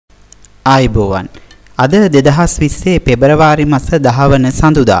ආයිබෝවන් අද 2020 පෙබරවාරි මාස 10 වන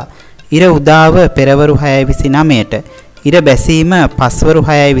සඳුදා ඉර උදාව පෙරවරු 6:29ට ඉර බැසීම පස්වරු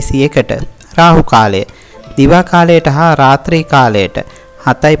 6:21ට රාහු කාලය දිවා කාලයට හා රාත්‍රී කාලයට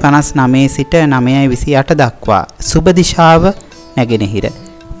 7:59 සිට 9:28 දක්වා සුබ දිශාව නැගෙනහිර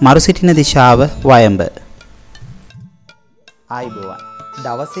මරු සිටින දිශාව වයඹ ආයිබෝවන්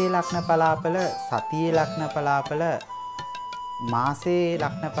දවසේ ලග්න පලාපල සතියේ ලග්න පලාපල මාසේ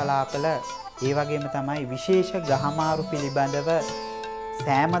ලග්න පලාපල ඒ වගේම තමයි විශේෂ ග්‍රහමාරු පිළිබඳව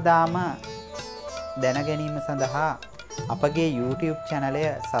සෑමදාම දැන ගැනීම සඳහා අපගේ YouTube channelය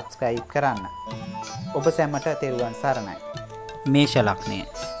subscribe කරන්න. ඔබ සැමට තෙරුවන් සරණයි. මේෂ ලග්නය.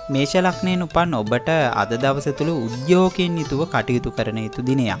 මේෂ ලග්නයෙන් උපන් ඔබට අද දවස තුල උද්‍යෝගයෙන් යුතුව කටයුතු කරන යුතු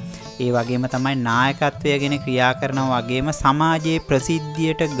දිනයක්. ඒ වගේම තමයි නායකත්වය ගැන ක්‍රියා කරනවා වගේම සමාජයේ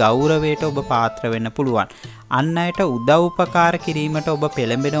ප්‍රසිද්ධියට ගෞරවයට ඔබ පාත්‍ර වෙන්න පුළුවන්. අන් අයට උදව් උපකාර කිරීමට ඔබ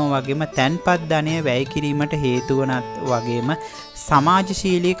පෙළඹෙනවා වගේම තැන්පත් ධනය වැය කිරීමට හේතු වන වගේම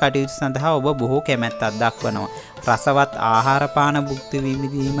සමාජශීලී කටයුතු සඳහා ඔබ බොහෝ කැමැත්තක් දක්වනවා. රසවත් ආහාර පාන භුක්ති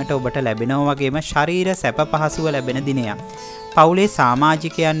විඳීමට ඔබට ලැබෙනවා වගේම ශරීර සැප පහසුව ලැබෙන දිනයක්. පවුලේ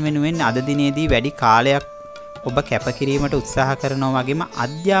සමාජිකයන් වෙනුවෙන් අද දිනේදී වැඩි කාලයක් ඔබ කැපකිරීමට උත්සාහ කරනවා වගේම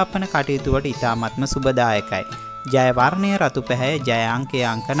අධ්‍යාපන කටයුතු වලට ඉතාමත්ම සුබදායකයි. ජය වර්ණය රතු පැහැය ජය අංකය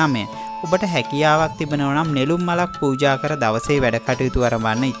අංක 9. ඔබට හැකියාවක් තිබෙනවා නම් නෙළුම් මලක් පූජා කර දවසේ වැඩ කටයුතු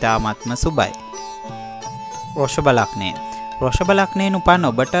ආරම්භන්න ඉතාමත්ම සුබයි. වෘෂභ ලග්නය. වෘෂභ ලග්නයෙන් උපන්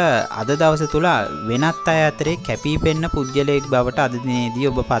ඔබට අද දවස තුල වෙනත් අය අතරේ කැපී පෙනෙන පුජ්‍යලයක් බවට අද දිනේදී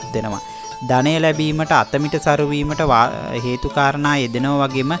ඔබපත් වෙනවා. ධනය ලැබීමට අතමිට සරු වීමට හේතු කාරණා යෙදෙනවා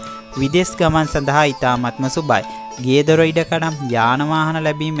වගේම විදේශ ගමන් සඳහා ඉතාමත්ම සුබයි. ගේදොර ඉඩකඩම් යාන වාහන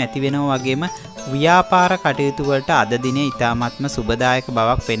ලැබීම ඇති වෙනවා වගේම ව්‍යාපාර කටයුතු වලට අද දිනේ ඉතාමත්ම සුබදායක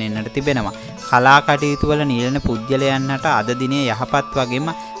බවක් පෙනෙන්නට තිබෙනවා. කලා කටයුතු වල නියැලෙන පුජ්‍යලයන්ට අද දිනේ යහපත් වගේම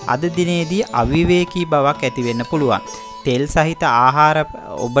අද දිනේදී අවිවේකී බවක් ඇති වෙන්න පුළුවන්. තෙල් සහිත ආහාර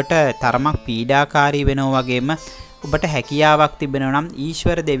ඔබට තරමක් පීඩාකාරී වෙනවා වගේම ඔබට හැකියාවක් තිබෙනවා නම්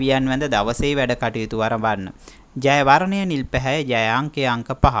ඊශ්වර දෙවියන් වැඳ දවසේ වැඩ කටයුතු ආරම්භන්න. ජය වර්ණය නිල් පැහැය ජය අංකය අංක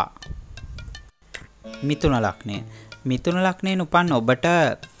 5. මිථුන ලග්නය. මිථුන ලග්නයෙන් උපන් ඔබට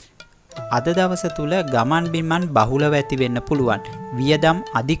අද දවස තුල ගමන් බිමන් බහුලව ඇති වෙන්න පුළුවන්. වියදම්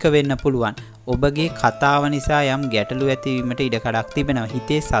අධික වෙන්න පුළුවන්. ඔබගේ කතාව නිසා යම් ගැටලු ඇතිවීමට ඉඩකඩක් තිබෙනවා.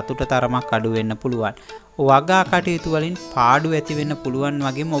 හිතේ සතුට තරමක් අඩු වෙන්න පුළුවන්. වගා කටයුතු වලින් පාඩු ඇති වෙන්න පුළුවන්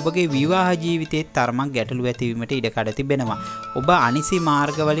වගේම ඔබගේ විවාහ ජීවිතයේ තරමක් ගැටලු ඇතිවීමට ඉඩකඩ තිබෙනවා. ඔබ අනිසි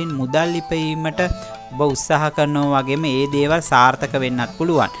මාර්ග වලින් මුදල් ඉපයීමට ඔබ උත්සාහ කරනවා වගේම ඒ දේවල් සාර්ථක වෙන්නත්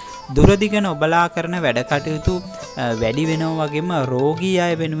පුළුවන්. දුරදිගන ඔබලා කරන වැඩ කටයුතු වැඩි වෙනවා වගේම රෝගී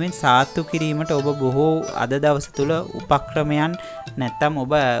අය වෙනුවෙන් සාත්තු කිරීමට ඔබ බොහෝ අද දවස තුල උපක්‍රමයන් නැත්තම්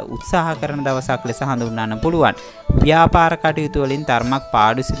ඔබ උත්සාහ කරන දවසක් ලෙස හඳුන්වන්න පුළුවන්. ව්‍යාපාර කටයුතු වලින් තරමක්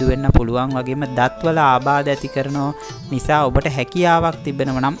පාඩු සිදු වෙන්න පුළුවන් වගේම දත්වල ආබාධ ඇති කරන නිසා ඔබට හැකියාවක්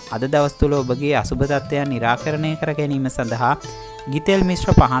තිබෙනවා නම් අද දවස් තුල ඔබගේ අසුබ තත්ත්වයන් निराකරණය කර ගැනීම සඳහා ගිතෙල්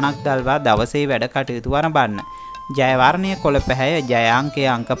මිශ්‍ර පහනක් දල්වා දවසේ වැඩ කටයුතු ආරම්භන්න. ජය වර්ණය කොළ පැහැය ජය අංකය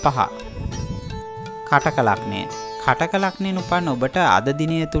අංක 5. කටක ලග්නය. කටක ලග්නයෙන් උපන් ඔබට අද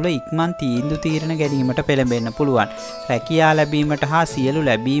දිනය තුල ඉක්මන් තීන්දුව తీරන ගැනීමට පෙළඹෙන්න පුළුවන්. රැකියාව ලැබීමට හා සියලු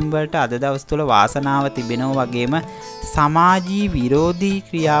ලැබීම් වලට අද දවස් තුල වාසනාව තිබෙනවා වගේම සමාජී විරෝධී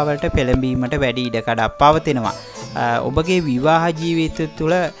ක්‍රියාවලට පෙළඹීමට වැඩි ඉඩකඩක් පවතිනවා. ඔබගේ විවාහ ජීවිතය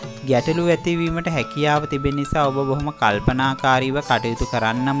තුළ ගැටලු ඇතිවීමට හැකියාව තිබෙන නිසා ඔබ බොහොම කල්පනාකාරීව කටයුතු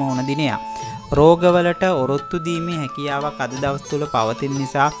කරන්නම ඕන දිනයක්. රෝගවලට ඔරොත්තු දීමේ හැකියාවක් අද දවස් තුල පවතින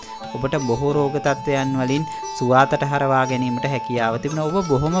නිසා ඔබට බොහෝ රෝග තත්ත්වයන් වලින් සුවාතට හරවා ගැනීමට හැකියාව තිබෙනවා. ඔබ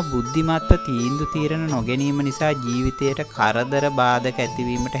බොහොම බුද්ධිමත්ව තීන්දුව తీරන නොගැනීම නිසා ජීවිතයට කරදර බාධක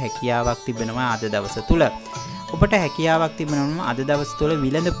ඇතිවීමට හැකියාවක් තිබෙනවා අද දවස තුල. ඔබට හැකියාවක් තිබෙනවා අද දවස් තුල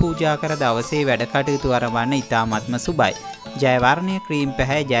විලඳ පූජා කර දවසේ වැඩ කටයුතු ආරම්භන්න ඉතාමත්ම සුබයි. ජය වර්ණය ක්‍රීම්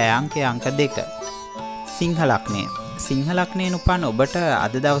පැහැ ජය අංකය අංක 2. සිංහ ලග්නය. සිංහ ලග්නයෙන් උපන් ඔබට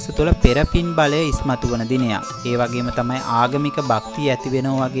අද දවස තුල පෙරපින් බලය ඉස්මතු වන දිනයක්. ඒ වගේම තමයි ආගමික භක්තිය ඇති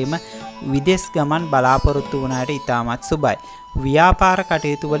වෙනවා වගේම විදේශ ගමන් බලාපොරොත්තු වුණාට ඉතාමත් සුබයි. ව්‍යාපාර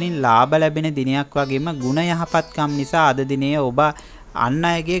කටයුතු වලින් ලාභ ලැබෙන දිනයක් වගේම ගුණ යහපත්කම් නිසා අද දිනේ ඔබ අන්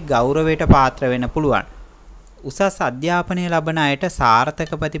අයගේ ගෞරවයට පාත්‍ර වෙන්න පුළුවන්. උසස් අධ්‍යාපනය ලබන අයට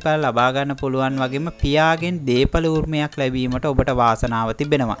සාර්ථක ප්‍රතිඵල ලබා ගන්න පුළුවන් වගේම පියාගෙන් දේපල උර්මයක් ලැබීමට ඔබට වාසනාව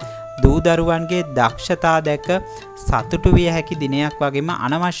තිබෙනවා. දූ දරුවන්ගේ දක්ෂතා දැක සතුටු විය හැකි දිනයක් වගේම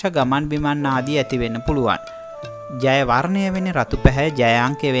අනවශ්‍ය ගමන් බිමන් ආදී ඇති වෙන්න පුළුවන්. ජය වර්ණය වෙන්නේ රතු පැහැ ජය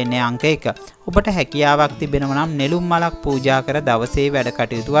අංකය වෙන්නේ අංක 1. ඔබට හැකියාවක් තිබෙනවා නම් නෙළුම් මලක් පූජා කර දවසේ වැඩ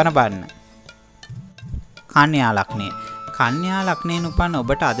කටයුතු ආරම්භන්න. කන්‍යා ලග්නය. කන්‍යා ලග්නයෙන් උපන්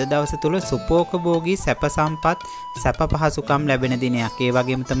ඔබට අද දවස තුල සුපෝකභෝගී සැප සම්පත් සැප පහසුකම් ලැබෙන දිනයක්. ඒ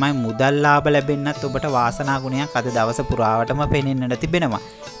වගේම තමයි මුදල් ලාභ ලැබෙන්නත් ඔබට වාසනා ගුණයක් අද දවස පුරාවටම පෙනෙන්නට තිබෙනවා.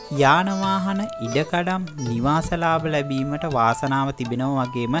 යාන වාහන ඉඩකඩම් නිවාස ලාභ ලැබීමට වාසනාව තිබෙනවා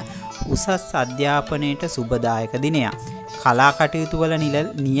වගේම උසස් අධ්‍යාපනයේට සුබදායක දිනයක්. කලා කටයුතු වල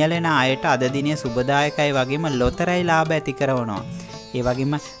නියැලෙන අයට අද දිනේ සුබදායකයි වගේම ලොතරැයි ලාභ ඇති කරනවා. ඒ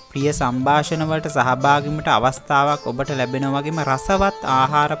වගේම ප්‍රිය සංഭാෂණ වලට සහභාගී වීමට අවස්ථාවක් ඔබට ලැබෙනවා වගේම රසවත්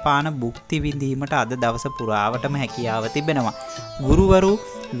ආහාර පාන භුක්ති විඳීමට අද දවස පුරාවටම හැකියාව තිබෙනවා. ගුරුවරු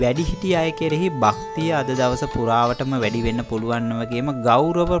වැඩිහිටි අය කෙරෙහි භක්තිය අද දවස පුරාවටම වැඩි වෙන්න පුළුවන් වගේම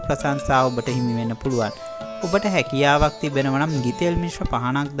ගෞරව ප්‍රශංසාව ඔබට හිමි වෙන්න පුළුවන්. ඔබට හැකියාවක් තිබෙනවා නම් ගිතෙල් මිශ්‍ර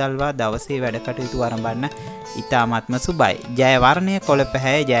පහනක් දල්වා දවසේ වැඩ කටයුතු ආරම්භන්න ඉතාමත්ම සුබයි. ජය වර්ණය කොළ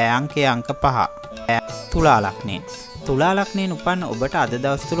පැහැය, ජය අංකය අංක 5. තුලා ලග්නය. තුලා ලග්නයෙන් උපන් ඔබට අද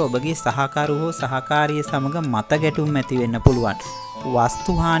දවස් තුල ඔබගේ සහකරු හෝ සහකාරිය සමග මත ගැටුම් ඇති වෙන්න පුළුවන්.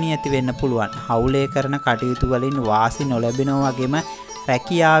 වස්තු හානි ඇති වෙන්න පුළුවන්. හවුලේ කරන කටයුතු වලින් වාසි නොලැබෙනවා වගේම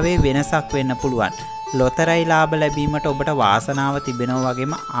රැකියාවේ වෙනසක් වෙන්න පුළුවන්. ලොතරැයි ලාභ ලැබීමට ඔබට වාසනාව තිබෙනවා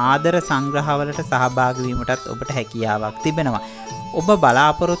වගේම ආදර සංග්‍රහවලට සහභාගී වීමටත් ඔබට හැකියාවක් තිබෙනවා. ඔබ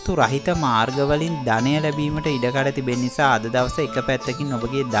බලාපොරොත්තු රහිත මාර්ගවලින් ධනය ලැබීමට ඉඩකඩ තිබෙන නිසා අද දවසේ එක පැත්තකින්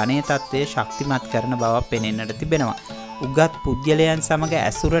ඔබගේ ධනය තත්ත්වය ශක්තිමත් කරන බවක් පෙනෙන්නට තිබෙනවා. උගත් පුද්ගලයන් සමග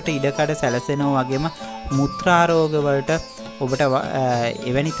ඇසුරට ඉඩකඩ සැලසෙනවා වගේම මුත්‍රා රෝග වලට ඔබට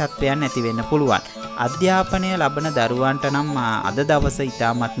එවැනි තත්ත්වයන් ඇති වෙන්න පුළුවන්. අධ්‍යාපනය ලබන දරුවන්ට නම් අද දවස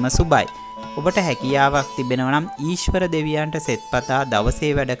ඉතාමත්ම සුබයි. ඔබට හැකියාවක් තිබෙනවා නම් ඊශ්වර දෙවියන්ට සෙත්පතා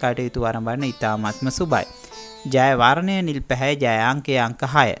දවසේ වැඩ කටයුතු ආරම්භන්න ඉතාමත්ම සුබයි. ජය වර්ණය නිල් පැහැය, ජය අංකය අංක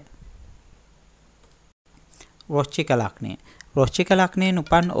 6. වෘශ්චික ලග්නය. වෘශ්චික ලග්නයෙන්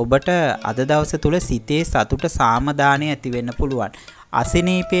උපන් ඔබට අද දවස තුල සිතේ සතුට සාමදානය ඇති වෙන්න පුළුවන්.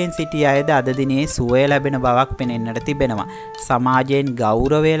 අසනීපයෙන් සිටි අයද අද දිනේ සුවය ලැබෙන බවක් පෙනෙන්නට තිබෙනවා. සමාජයෙන්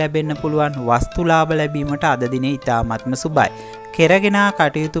ගෞරවය ලැබෙන්න පුළුවන්. වස්තු ලාභ ලැබීමට අද දිනේ ඉතාමත්ම සුබයි. කෙරගෙන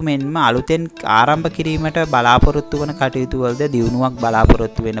කටයුතු මෙන්ම අලුතෙන් ආරම්භ කිරීමට බලාපොරොත්තු වන කටයුතු වලද දියුණුවක්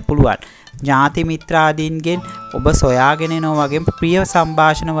බලාපොරොත්තු වෙන්න පුළුවන්. ඥාති මිත්‍රාදීන්ගෙන් ඔබ සොයාගෙන යනවා වගේම ප්‍රිය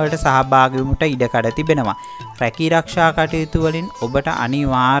සංഭാෂණ වලට සහභාගී වීමට ඉඩකඩ තිබෙනවා. රැකී ආරක්ෂා කටයුතු වලින් ඔබට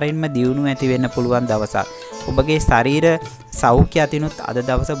අනිවාර්යෙන්ම දියුණුව ඇති වෙන්න පුළුවන් දවසක්. ඔබගේ ශරීර සෞඛ්‍ය අතිනුත් අද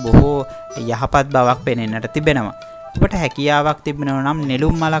දවස බොහෝ යහපත් බවක් පෙනෙන්නට තිබෙනවා. ඔබට හැකියාවක් තිබෙනවා නම්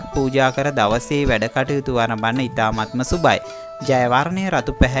නෙළුම් මලක් පූජා කර දවසේ වැඩ කටයුතු ආරම්භන්න ඉතාමත්ම සුබයි. ජය වර්ණය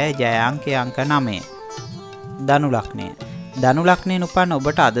රතු පැහැය, ජය අංකය අංක 9. ධනු ලග්නය. ධනු ලග්නයෙන් උපන්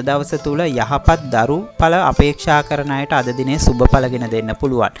ඔබට අද දවස තුල යහපත් දරු ඵල අපේක්ෂා කරන අයට අද දිනේ සුබ ඵලගෙන දෙන්න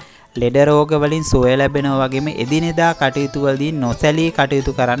පුළුවන්. ලෙඩ රෝග වලින් සුවය ලැබෙනවා වගේම එදිනෙදා කටයුතු වලදී නොසැලී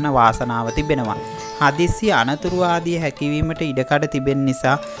කටයුතු කරන්න වාසනාව තිබෙනවා. හදිස්සි අනතුරු ආදී හැකියවීමට ඉඩකඩ තිබෙන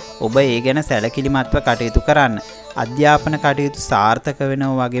නිසා ඔබ ඒ ගැන සැලකිලිමත්ව කටයුතු කරන්න. අධ්‍යාපන කටයුතු සාර්ථක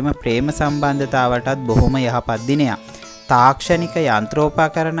වෙනවා වගේම ප්‍රේම සම්බන්ධතාවලටත් බොහොම යහපත් දිනයක්. තාක්ෂණික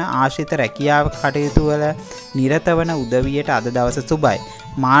යන්ත්‍රෝපකරණ ආශ්‍රිත රැකියාව කටයුතු වල නිරත වන උදවියට අද දවස සුබයි.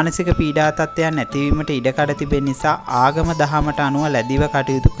 මානසික පීඩා තත්ත්වයන් නැතිවීමට ඉඩකඩ තිබෙන නිසා ආගම දහමට අනුව ලැබිව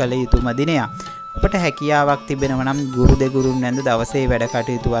කටයුතු කළ යුතුම දිනයක්. ඔබට හැකියාවක් තිබෙනවා නම් ගුරු දෙගුරුන් වැඳ දවසේ වැඩ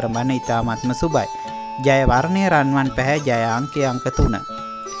කටයුතු ආරම්භන්න ඉතාමත්ම සුබයි. ජය වර්ණය රන්වන් පැහැ, ජය අංකය අංක 3.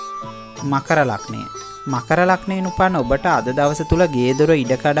 මකර ලග්නය. මකර ලග්නයෙන් උපන් ඔබට අද දවස තුල ගේදොර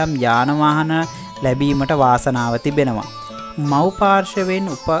ඉඩකඩම් යාන වාහන ලැබීමට වාසනාව තිබෙනවා. මව් පාර්ශවයෙන්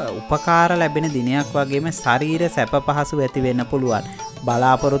උපකාර ලැබෙන දිනයක් වගේම ශරීර සැප පහසු ඇති වෙන්න පුළුවන්.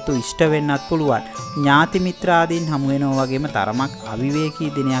 බලාපොරොත්තු ඉෂ්ට වෙන්නත් පුළුවන්. ඥාති මිත්‍රාදීන් හමු වෙනවා වගේම තරමක්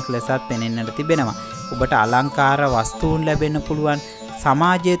අවිවේකී දිනයක් ලෙසත් පෙනෙන්නට තිබෙනවා. ඔබට අලංකාර වස්තුන් ලැබෙන්න පුළුවන්.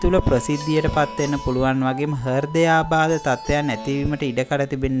 සමාජය තුල ප්‍රසිද්ධියටපත් වෙන්න පුළුවන් වගේම හෘදයාබාධ තත්ත්වයන් නැතිවීමට ඉඩකඩ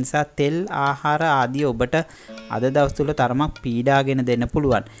තිබෙන නිසා තෙල් ආහාර ආදී ඔබට අද දවස් තුල තරමක් පීඩාගෙන දෙන්න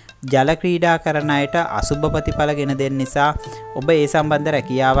පුළුවන්. ජල ක්‍රීඩා කරන අයට අසුබ ප්‍රතිඵල ගෙන දෙන්න නිසා ඔබ ඒ සම්බන්ධ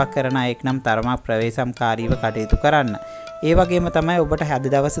රැකියාවක් කරන අයෙක් නම් තරමක් ප්‍රවේශම්කාරීව කටයුතු කරන්න. ඒ වගේම තමයි ඔබට අද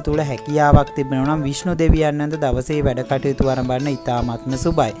දවස තුල හැකියාවක් තිබෙනවා නම් විෂ්ණු දෙවියන් වැඳ දවසේ වැඩ කටයුතු ආරම්භන්න ඉතාමත්ම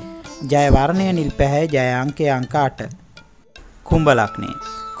සුබයි. ජය වර්ණය නිල් පැහැ, ජය අංකය අංක 8. කුම්භ ලග්නය.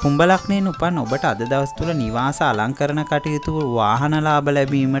 කුම්භ ලග්නයෙන් උපන් ඔබට අද දවස් තුල නිවාස අලංකරණ කටයුතු වාහන ලාභ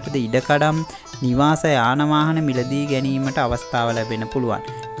ලැබීමටද ඉඩකඩම් නිවාස යාන වාහන මිලදී ගැනීමට අවස්ථාව ලැබෙන්න පුළුවන්.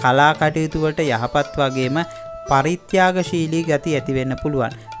 කලා කටයුතු වලට යහපත් වගේම පරිත්‍යාගශීලී ගති ඇති වෙන්න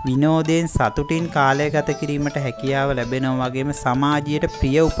පුළුවන්. විනෝදයෙන් සතුටින් කාලය ගත කිරීමට හැකියාව ලැබෙනවා වගේම සමාජයට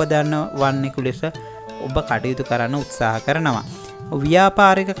ප්‍රිය උපදන්න වන්නෙකු ලෙස ඔබ කටයුතු කරන්න උත්සාහ කරනවා.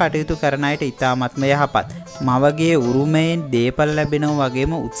 ව්‍යාපාරික කටයුතු කරන අයට ඉතාමත්ම යහපත්. මවගේ උරුමයෙන් දේපල ලැබෙනවා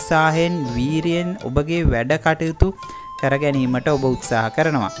වගේම උත්සාහයෙන් වීරියෙන් ඔබගේ වැඩ කටයුතු කර ගැනීමට ඔබ උත්සාහ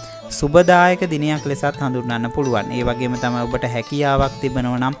කරනවා. සුබදායක දිනයක් ලෙසත් හඳුන්වන්න පුළුවන්. ඒ වගේම තමයි ඔබට හැකියාවක්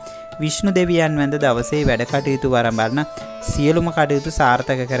තිබෙනවා නම් විෂ්ණු දෙවියන් වැඳ දවසේ වැඩ කටයුතු වරඹන සියලුම කටයුතු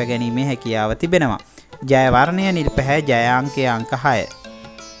සාර්ථක කර ගැනීමේ හැකියාව තිබෙනවා. ජය වර්ණය නිල් පැහැ, ජය අංකය අංක 6.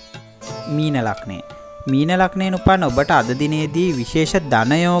 මීන ලග්නය. මීන ලග්නයෙන් උපන් ඔබට අද දිනේදී විශේෂ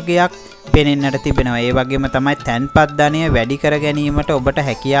ධන යෝගයක් පෙනෙන්නට තිබෙනවා. ඒ වගේම තමයි තැන්පත් ධනය වැඩි කර ගැනීමට ඔබට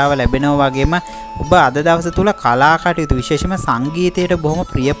හැකියාව ලැබෙනවා. වගේම ඔබ අද දවස තුල කලා කටයුතු විශේෂම සංගීතයට බොහොම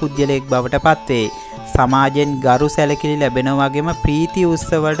ප්‍රිය පුද්ගලයෙක් බවට පත් වේ. සමාජයෙන් ගරු සැලකිලි ලැබෙනවා. වගේම ප්‍රීති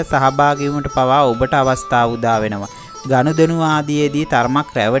උත්සව වලට සහභාගී වීමට පවා ඔබට අවස්ථාව උදා වෙනවා. ගනුදෙනු ආදීයේදී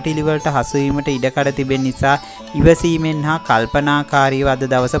තරමක් රැවටිලි වලට හසු වීමට ඉඩකඩ තිබෙන නිසා ඉවසීමෙන් හා කල්පනාකාරීව අද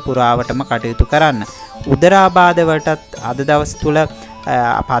දවස පුරාවටම කටයුතු කරන්න. උදරාබාධ වලටත් අද දවස් තුල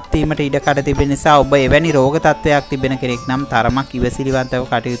පත්වීමට ඉඩකඩ තිබෙන නිසා ඔබ එවැනි රෝග තත්ත්වයක් තිබෙන කෙනෙක් නම් තරමක් ඉවසිලිවන්තව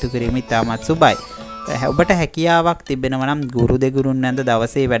කටයුතු කිරීම ඉතාමත් සුබයි. ඔබට හැකියාවක් තිබෙනවා නම් ගුරු දෙගුරුන් නැන්ද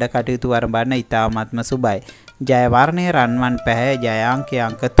දවසේ වැඩ කටයුතු වරඹන්න ඉතාමත්ම සුබයි. ජය වර්ණය රන්වන් පැහැ, ජය අංකය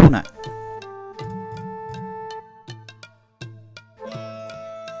අංක 3.